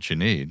 That's what you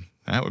need.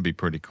 That would be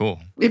pretty cool.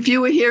 If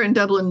you were here in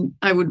Dublin,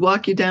 I would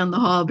walk you down the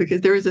hall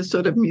because there is a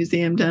sort of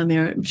museum down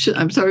there.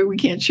 I'm sorry we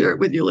can't share it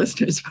with your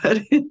listeners,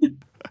 but...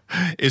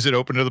 Is it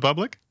open to the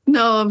public?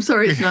 No, I'm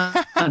sorry, it's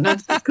not.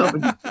 Not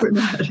covered. We're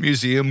not.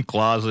 Museum,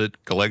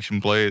 closet, collection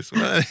place,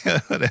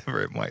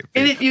 whatever it might be.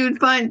 In it, you'd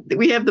find that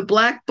we have the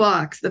black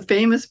box, the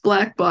famous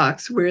black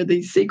box, where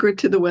the secret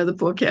to the weather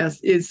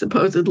forecast is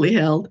supposedly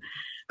held.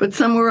 But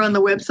somewhere on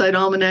the website,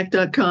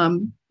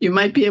 almanac.com, you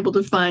might be able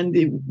to find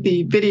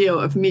the video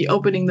of me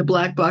opening the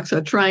black box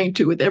or trying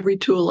to with every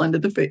tool under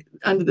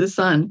the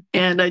sun.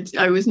 And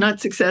I was not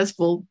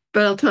successful,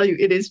 but I'll tell you,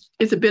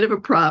 it's a bit of a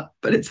prop,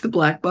 but it's the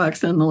black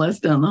box nonetheless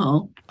down the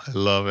hall. I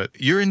love it.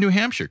 You're in New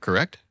Hampshire,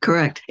 correct?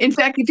 Correct. In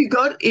fact, if you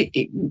go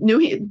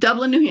to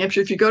Dublin, New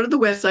Hampshire, if you go to the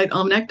website,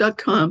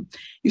 almanac.com,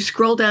 you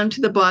scroll down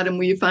to the bottom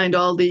where you find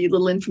all the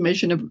little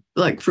information of,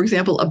 like, for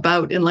example,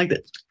 about and like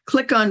that.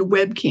 Click on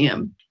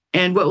webcam.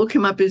 And what will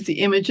come up is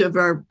the image of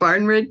our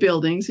barn red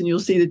buildings, and you'll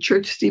see the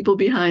church steeple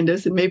behind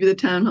us and maybe the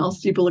town hall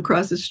steeple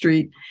across the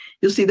street.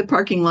 You'll see the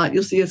parking lot.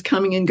 You'll see us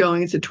coming and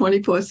going. It's a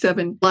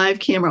 24/7 live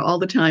camera all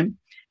the time.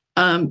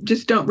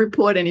 Just don't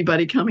report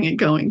anybody coming and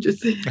going.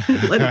 Just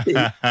let it be.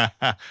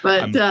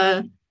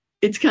 But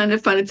it's kind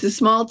of fun. It's a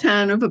small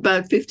town of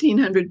about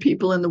 1,500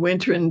 people in the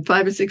winter and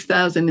 5,000 or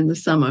 6,000 in the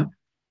summer.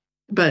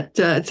 But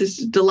it's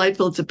just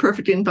delightful. It's a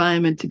perfect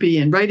environment to be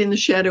in, right in the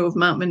shadow of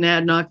Mount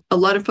Monadnock. A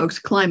lot of folks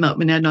climb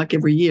Mount Monadnock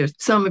every year.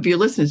 Some of your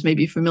listeners may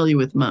be familiar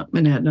with Mount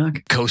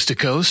Monadnock. Coast to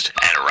coast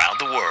and around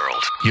the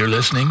world. You're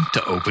listening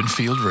to Open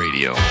Field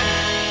Radio.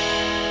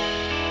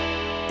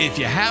 If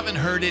you haven't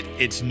heard it,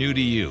 it's new to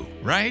you,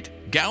 right?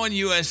 Gowan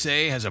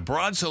USA has a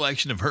broad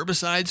selection of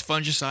herbicides,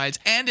 fungicides,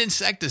 and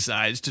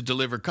insecticides to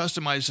deliver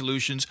customized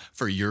solutions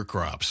for your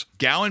crops.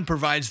 Gowan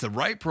provides the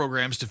right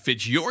programs to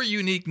fit your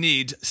unique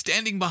needs,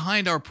 standing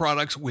behind our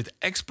products with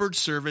expert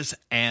service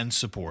and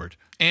support.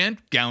 And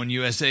Gowan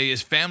USA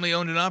is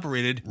family-owned and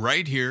operated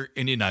right here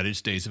in the United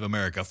States of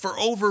America for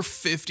over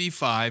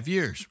 55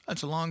 years.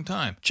 That's a long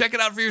time. Check it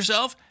out for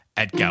yourself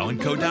at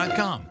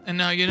gowanco.com. And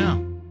now you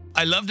know.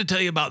 I love to tell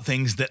you about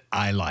things that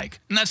I like,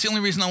 and that's the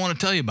only reason I want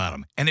to tell you about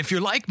them. And if you're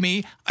like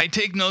me, I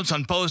take notes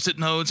on Post-it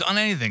notes, on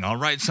anything. I'll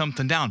write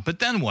something down, but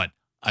then what?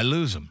 I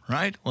lose them,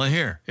 right? Well,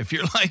 here, if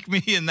you're like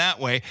me in that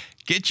way,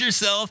 get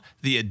yourself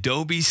the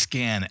Adobe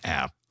Scan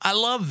app. I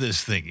love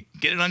this thing.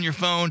 Get it on your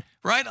phone,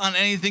 write on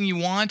anything you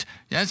want.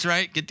 That's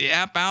right, get the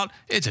app out.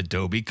 It's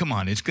Adobe. Come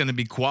on, it's going to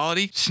be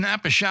quality.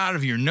 Snap a shot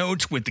of your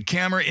notes with the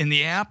camera in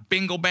the app.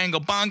 Bingo,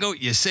 bango, bongo.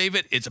 You save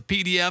it. It's a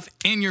PDF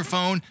in your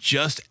phone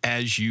just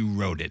as you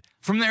wrote it.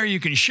 From there, you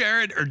can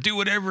share it or do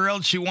whatever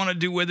else you want to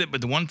do with it.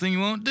 But the one thing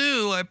you won't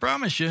do, I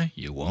promise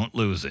you won't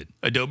lose it.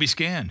 Adobe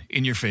Scan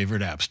in your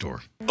favorite app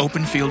store.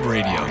 Open Field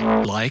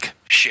Radio. Like,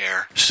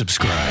 share,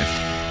 subscribe.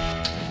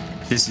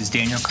 This is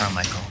Daniel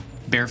Carmichael,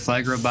 Bear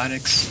Flag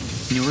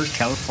Robotics, Newark,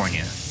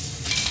 California.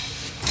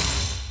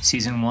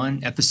 Season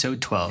 1,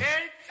 Episode 12.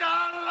 It's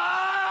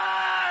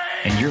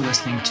alive! And you're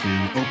listening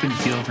to Open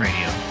Field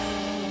Radio.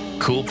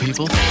 Cool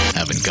people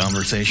having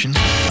conversations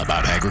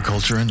about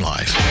agriculture and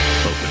life.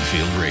 Open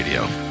Field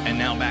Radio. And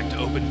now back to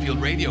Open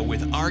Field Radio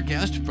with our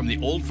guest from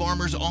the Old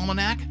Farmer's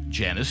Almanac,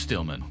 Janice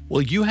Stillman.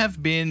 Well, you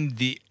have been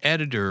the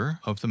editor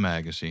of the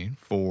magazine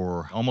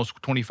for almost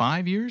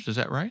 25 years, is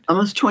that right?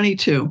 Almost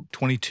 22.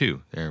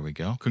 22, there we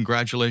go.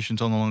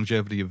 Congratulations on the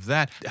longevity of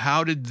that.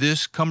 How did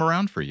this come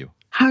around for you?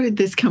 How did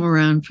this come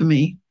around for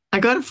me? I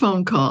got a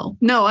phone call.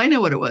 No, I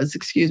know what it was.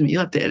 Excuse me.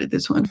 You'll have to edit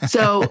this one.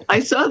 So I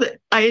saw that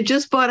I had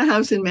just bought a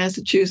house in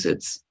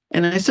Massachusetts,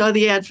 and I saw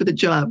the ad for the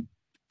job,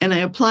 and I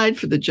applied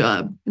for the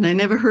job, and I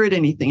never heard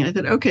anything. I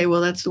thought, okay, well,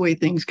 that's the way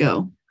things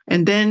go.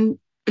 And then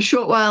a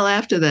short while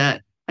after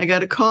that, I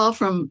got a call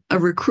from a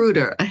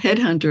recruiter, a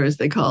headhunter, as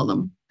they call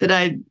them, that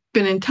I'd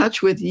been in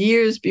touch with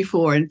years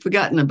before and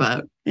forgotten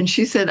about. And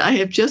she said, I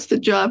have just the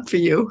job for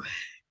you.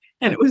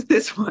 And it was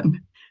this one.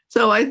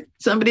 So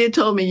somebody had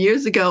told me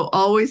years ago,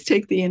 always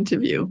take the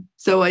interview.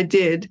 So I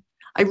did.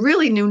 I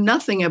really knew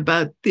nothing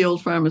about the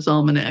Old Farmer's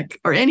Almanac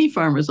or any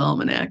Farmer's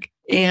Almanac.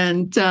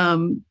 And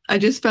I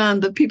just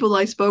found the people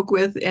I spoke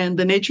with and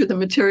the nature of the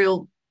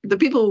material, the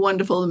people were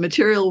wonderful. The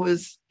material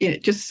was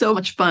just so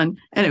much fun.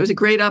 And it was a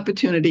great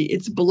opportunity.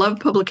 It's a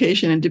beloved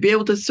publication. And to be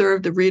able to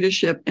serve the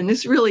readership, and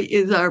this really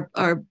is our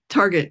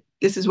target.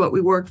 This is what we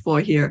work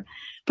for here.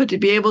 But to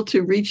be able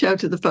to reach out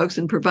to the folks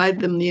and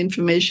provide them the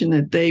information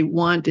that they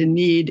want and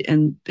need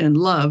and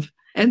love.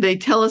 And they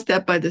tell us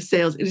that by the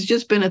sales. It has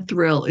just been a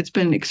thrill. It's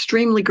been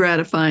extremely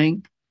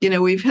gratifying.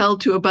 We've held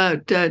to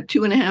about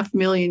 2.5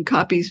 million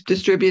copies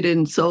distributed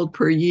and sold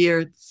per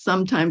year,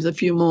 sometimes a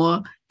few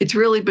more. It's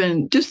really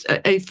been just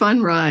a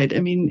fun ride.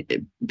 I mean,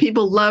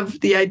 people love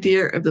the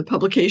idea of the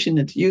publication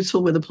that's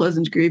useful with a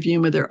pleasant degree of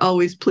humor. They're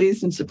always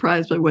pleased and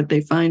surprised by what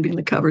they find in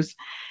the covers.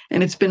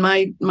 And it's been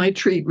my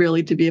treat,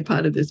 really, to be a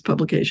part of this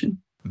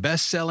publication.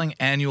 Best-selling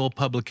annual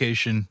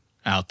publication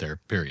out there,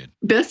 period.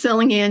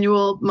 Best-selling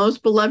annual,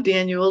 most beloved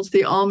annuals,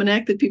 the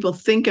almanac that people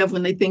think of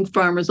when they think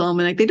Farmer's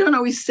Almanac. They don't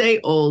always say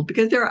old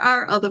because there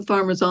are other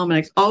Farmer's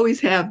Almanacs,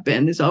 always have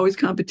been. There's always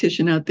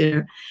competition out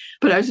there.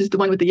 But ours is the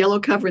one with the yellow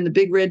cover and the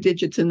big red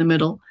digits in the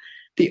middle.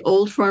 The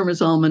Old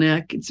Farmer's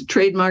Almanac. It's a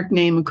trademark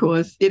name, of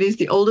course. It is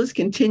the oldest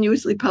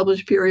continuously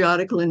published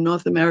periodical in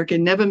North America,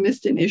 never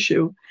missed an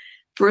issue.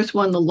 First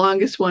one, the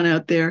longest one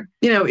out there.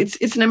 You know, it's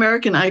an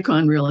American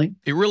icon, really.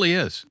 It really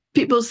is.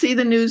 People see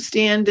the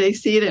newsstand, they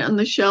see it on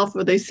the shelf,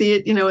 or they see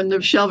it, in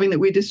the shelving that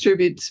we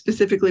distribute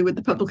specifically with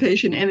the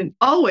publication. And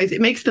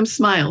it makes them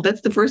smile. That's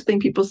the first thing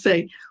people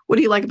say. What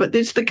do you like about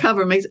this? The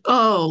cover makes,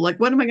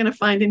 what am I going to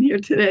find in here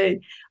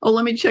today? Oh,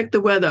 let me check the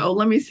weather. Oh,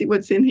 let me see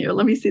what's in here.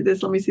 Let me see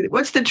this. Let me see that.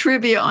 What's the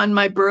trivia on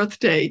my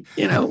birthday?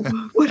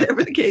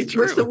 Whatever the case.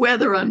 What's the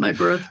weather on my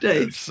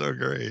birthday? That's so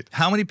great.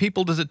 How many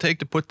people does it take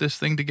to put this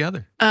thing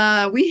together?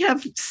 We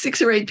have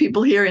 6 or 8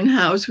 people here in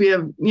house. We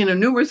have,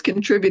 numerous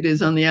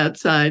contributors on the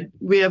outside.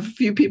 We have a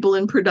few people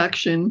in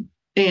production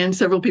and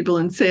several people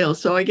in sales.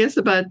 So I guess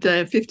about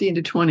 15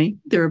 to 20,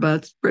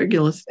 thereabouts,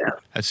 regular staff.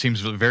 That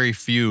seems very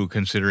few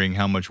considering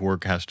how much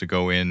work has to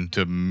go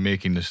into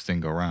making this thing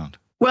go round.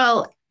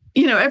 Well,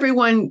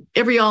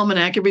 every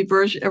almanac, every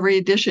version, every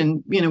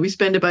edition, we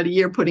spend about a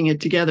year putting it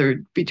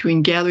together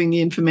between gathering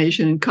the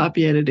information and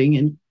copy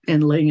editing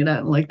and laying it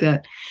out like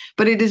that.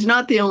 But it is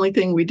not the only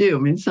thing we do. I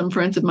mean, some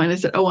friends of mine have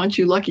said, aren't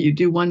you lucky you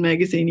do one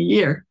magazine a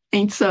year?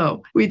 Ain't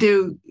so. We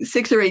do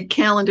 6 or 8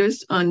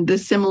 calendars on the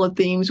similar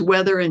themes,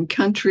 weather and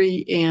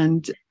country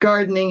and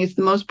gardening. It's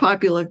the most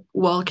popular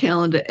wall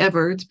calendar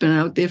ever. It's been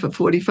out there for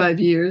 45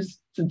 years.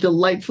 It's a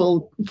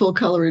delightful full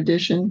color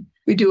edition.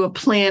 We do a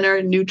planner,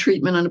 a new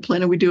treatment on a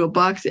planner. We do a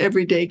box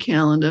everyday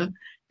calendar.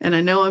 And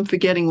I know I'm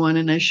forgetting one,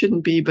 and I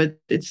shouldn't be, but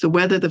it's the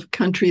weather, the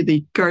country,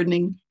 the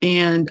gardening,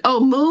 and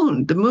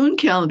the moon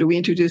calendar we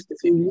introduced a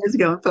few years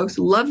ago, and folks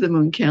love the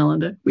moon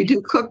calendar. We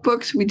do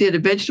cookbooks. We did a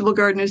vegetable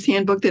gardener's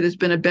handbook that has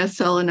been a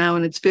bestseller now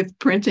in its 5th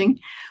printing.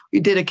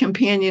 We did a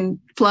companion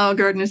flower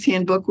gardener's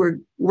handbook. We're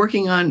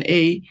working on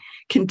a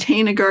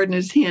container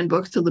gardener's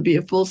handbook, so there'll be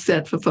a full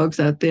set for folks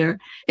out there.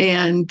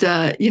 And,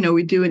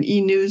 we do an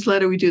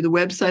e-newsletter. We do the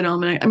website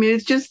almanac. I mean,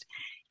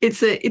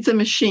 it's a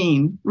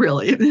machine,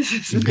 really.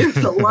 There's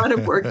a lot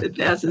of work that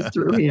passes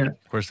through here.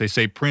 Of course, they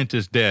say print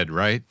is dead,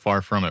 right?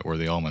 Far from it where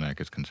the almanac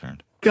is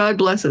concerned. God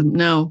bless it.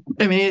 No,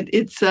 I mean,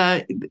 it's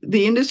the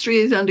industry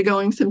is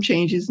undergoing some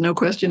changes, no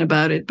question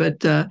about it,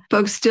 but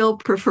folks still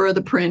prefer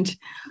the print.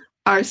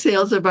 Our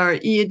sales of our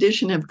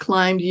e-edition have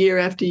climbed year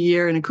after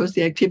year, and of course,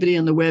 the activity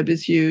on the web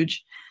is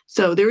huge.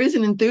 So there is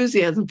an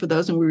enthusiasm for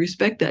those, and we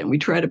respect that, and we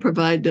try to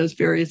provide those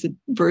various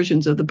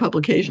versions of the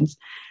publications.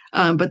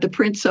 But the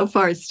print so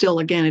far is still,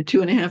 again, a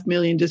 2.5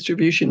 million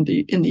distribution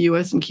in the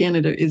U.S. and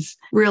Canada is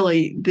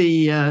really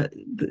the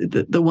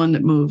one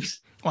that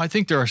moves. Well, I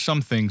think there are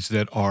some things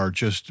that are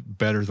just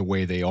better the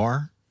way they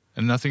are,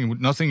 and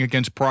nothing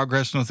against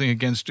progress, nothing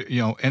against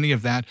any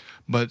of that.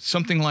 But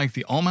something like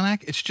the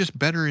almanac, it's just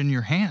better in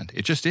your hand.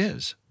 It just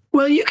is.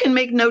 Well, you can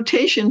make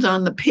notations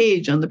on the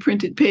page, on the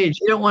printed page.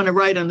 You don't want to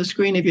write on the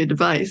screen of your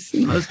device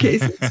in most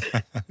cases.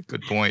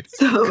 Good point.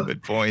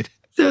 Good point.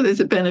 So there's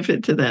a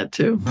benefit to that,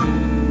 too.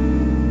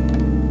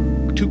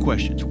 2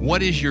 questions.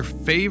 What is your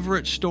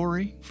favorite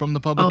story from the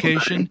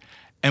publication?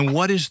 And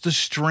what is the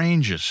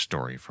strangest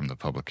story from the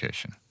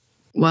publication?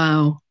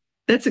 Wow.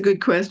 That's a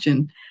good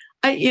question.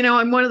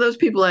 I'm one of those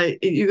people,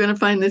 you're going to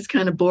find this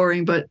kind of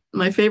boring, but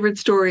my favorite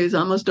story is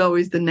almost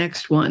always the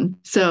next one.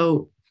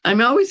 So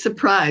I'm always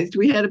surprised.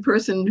 We had a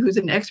person who's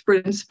an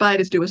expert in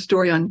spiders do a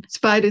story on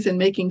spiders and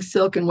making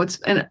silk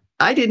and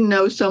I didn't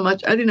know so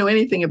much. I didn't know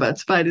anything about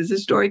spiders. The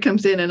story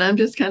comes in and I'm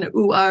just kind of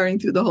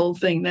ooh-ahing through the whole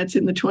thing. That's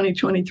in the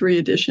 2023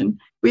 edition.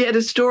 We had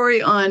a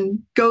story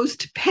on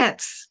ghost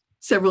pets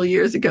several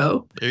years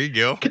ago. There you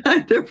go.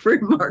 Kind of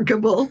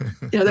remarkable.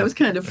 That was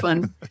kind of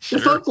fun. Sure.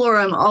 The folklore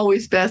I'm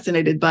always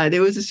fascinated by.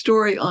 There was a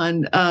story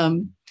on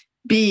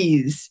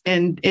bees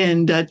and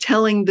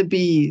telling the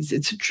bees.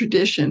 It's a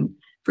tradition.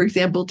 For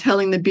example,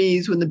 telling the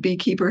bees when the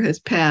beekeeper has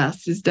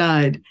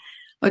died.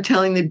 Or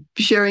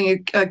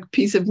sharing a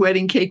piece of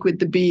wedding cake with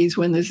the bees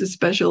when there's a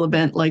special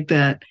event like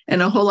that.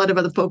 And a whole lot of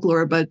other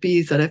folklore about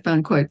bees that I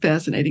found quite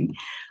fascinating.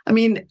 I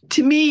mean,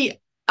 to me,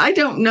 I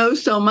don't know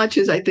so much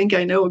as I think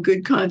I know a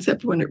good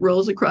concept when it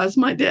rolls across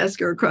my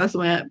desk or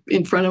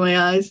in front of my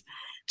eyes,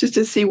 just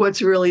to see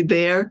what's really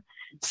there.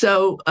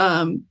 So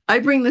I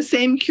bring the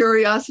same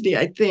curiosity,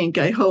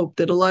 I hope,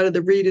 that a lot of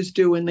the readers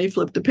do when they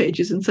flip the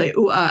pages and say,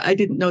 I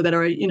didn't know that,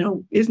 or,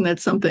 isn't that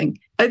something?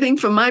 I think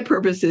for my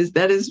purposes,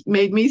 that has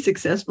made me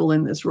successful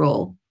in this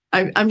role.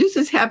 I'm just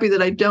as happy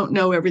that I don't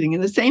know everything.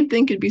 And the same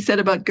thing could be said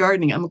about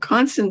gardening. I'm a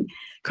constant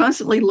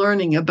constantly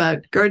learning about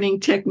gardening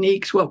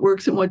techniques, what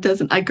works and what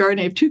doesn't. I garden.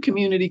 I have 2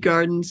 community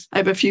gardens. I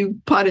have a few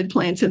potted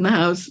plants in the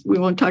house. We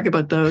won't talk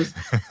about those.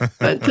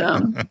 But,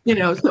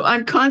 so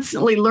I'm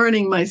constantly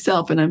learning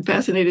myself, and I'm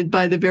fascinated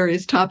by the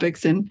various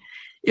topics and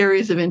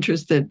areas of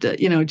interest that,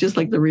 just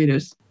like the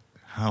readers.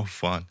 How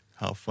fun.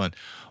 How fun.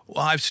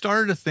 Well, I've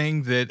started a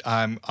thing that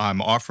I'm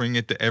offering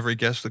it to every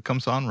guest that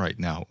comes on right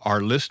now.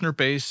 Our listener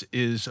base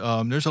is,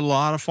 there's a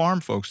lot of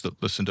farm folks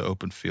that listen to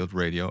Open Field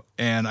Radio,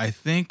 and I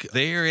think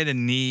they are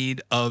in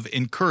need of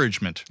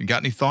encouragement. You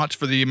got any thoughts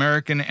for the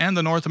American and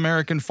the North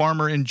American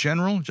farmer in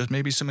general? Just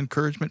maybe some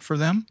encouragement for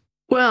them?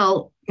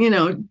 Well,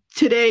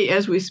 today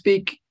as we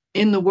speak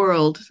in the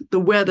world, the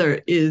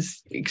weather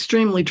is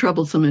extremely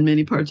troublesome in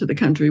many parts of the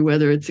country,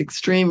 whether it's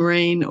extreme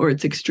rain or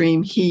it's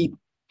extreme heat,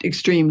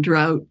 extreme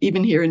drought.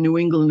 Even here in New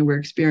England, we're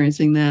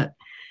experiencing that.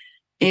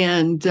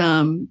 And,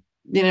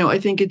 I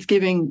think it's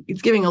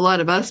giving a lot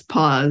of us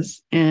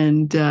pause.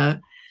 And,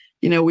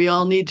 we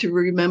all need to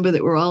remember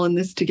that we're all in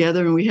this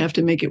together, and we have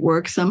to make it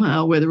work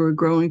somehow, whether we're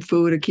growing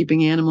food or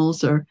keeping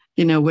animals or,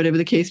 whatever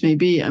the case may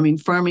be. I mean,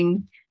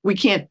 farming, we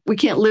can't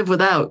live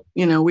without,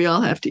 we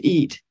all have to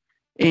eat.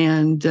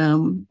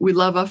 And we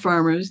love our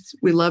farmers.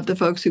 We love the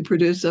folks who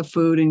produce our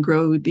food and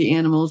grow the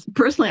animals.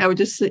 Personally, I would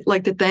just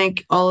like to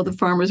thank all of the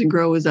farmers and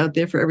growers out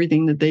there for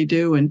everything that they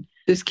do, and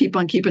just keep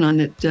on keeping on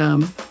it.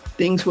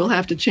 Things will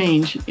have to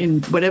change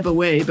in whatever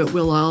way, but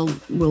we'll all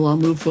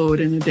move forward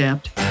and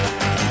adapt.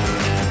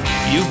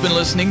 You've been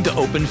listening to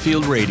Open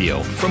Field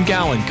Radio from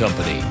Gowan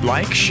Company.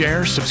 Like,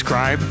 share,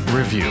 subscribe,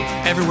 review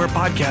everywhere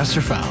podcasts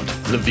are found.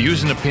 The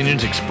views and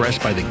opinions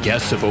expressed by the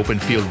guests of Open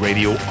Field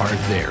Radio are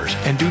theirs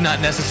and do not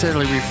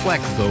necessarily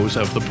reflect those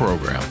of the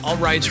program. All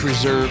rights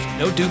reserved,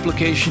 no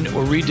duplication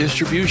or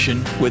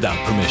redistribution without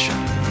permission.